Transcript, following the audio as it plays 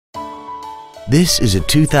This is a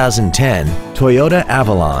 2010 Toyota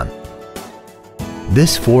Avalon.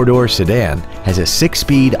 This four-door sedan has a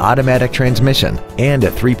 6-speed automatic transmission and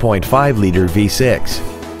a 3.5-liter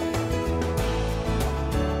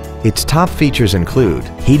V6. Its top features include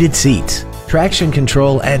heated seats, traction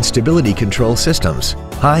control and stability control systems,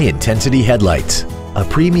 high-intensity headlights, a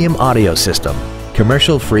premium audio system,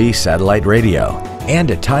 commercial-free satellite radio,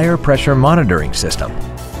 and a tire pressure monitoring system.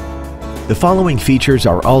 The following features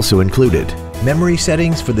are also included: memory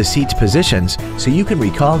settings for the seat's positions so you can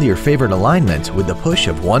recall your favorite alignments with the push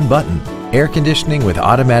of one button, air conditioning with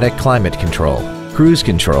automatic climate control, cruise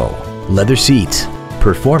control, leather seats,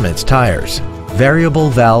 performance tires,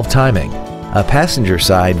 variable valve timing, a passenger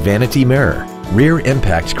side vanity mirror, rear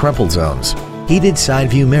impact crumple zones, heated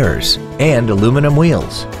side view mirrors, and aluminum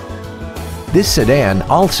wheels. This sedan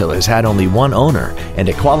also has had only one owner and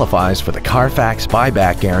it qualifies for the Carfax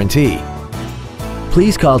buyback guarantee.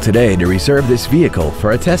 Please call today to reserve this vehicle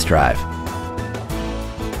for a test drive.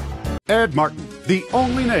 Ed Martin, the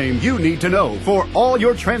only name you need to know for all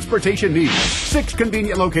your transportation needs. 6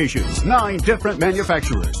 convenient locations, 9 different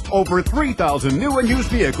manufacturers, over 3,000 new and used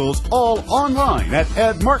vehicles, all online at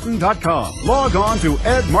edmartin.com. Log on to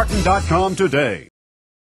edmartin.com today.